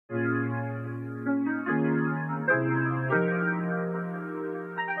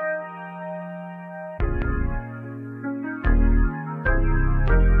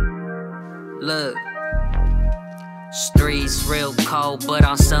breeze, real cold, but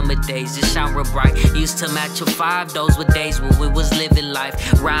on summer days it shine real bright. Used to match a 5, those were days when we was living life.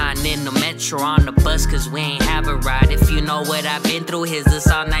 Riding in the metro on the bus, cause we ain't have a ride. If you know what I've been through, here's a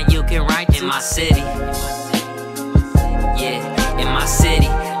song that you can write. In my city, yeah, in my city,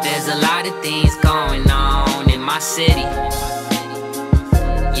 there's a lot of things going on. In my city,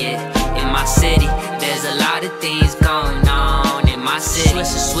 yeah, in my city, there's a lot of things going on. In my city,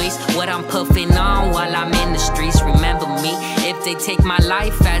 Swisher Sweets, what I'm puffing on while I'm in the streets. Remember me, if they take my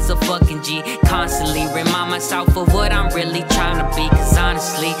life as a fucking G. Constantly remind myself of what I'm really trying to be. Cause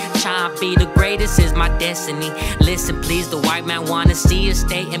honestly, trying to be the greatest is my destiny. Listen please, the white man wanna see us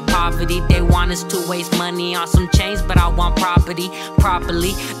stay in poverty. They want us to waste money on some chains, but I want property.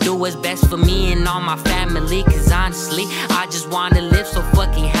 Properly, do what's best for me and all my family. Cause honestly, I just wanna live so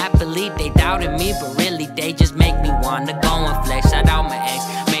fucking happily. They doubted me, but really they just make me wanna go and flex. Shout out my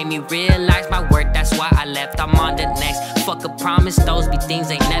ex, made me realize my worth, that's why I left. I'm on the next. Fuck a promise, those be things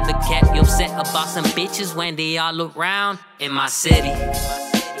they never kept. You upset about some bitches when they all around. In my city,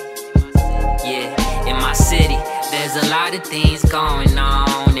 yeah, in my city, there's a lot of things going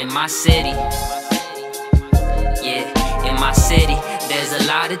on. In my city, yeah, in my city, there's a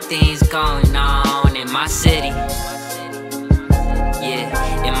lot of things going on. In my city,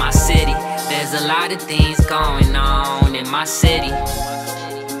 yeah, in my city, there's a lot of things going on. In my city,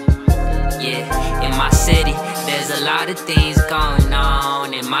 yeah, in my city, there's a lot of things going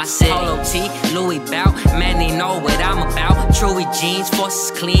on. In my city, Polo T, Louis Belt, man they know what I'm about. Truly jeans,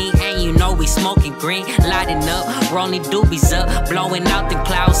 forces clean, and you know we smoking green. Lighting up, rolling doobies up, blowing out the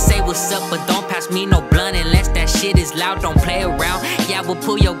clouds. Say what's up, but don't pass me no blunt unless that shit is loud. Don't play around, yeah, we'll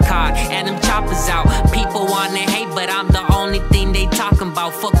pull your card and them choppers out. People wanna hate, but I'm the only thing they talking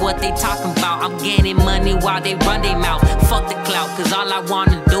about. Fuck what they talking about, I'm gaining money while they run their mouth. Fuck the clout, cause all I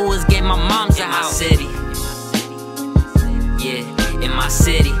wanna do is get my mom's in my city. Yeah, in my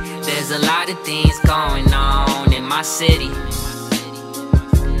city, there's a lot of things going on. In my city,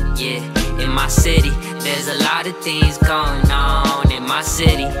 yeah, in my city, there's a lot of things going on. In my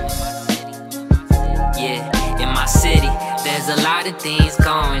city, yeah, in my city, there's a lot of things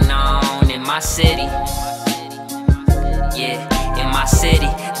going on. In my city, yeah, in my city,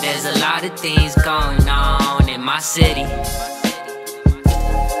 there's a lot of things going on. In my city.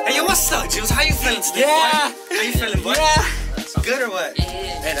 Hey yo, what's up, Jews? How you feeling today, yeah. boy? How you feeling, boy? Yeah. Good or what? Yeah.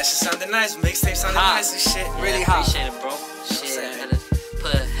 Hey, that shit sounded nice. Mixtape sounded nice and shit. Really yeah, hot. Appreciate it, bro. Shit, I had to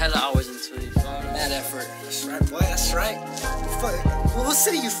put hella hours into it. Mad effort. That's right, boy. That's right. What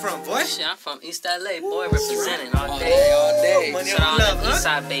city you from, boy? Shit, I'm from East LA, boy. Representing all All day. day, all day. Money Shout over out love, the huh? East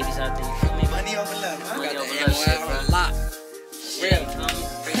Side babies out there, you feel me? Money over love, huh? Money Got over the love shit, MOL bro. on lock. Yeah, you feel me?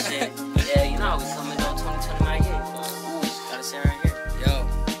 Appreciate it. Yeah, you know how we coming on 2020 right here. Gotta say right here. Yo,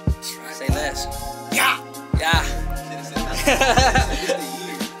 that's right. Say less. Yeah. Yeah.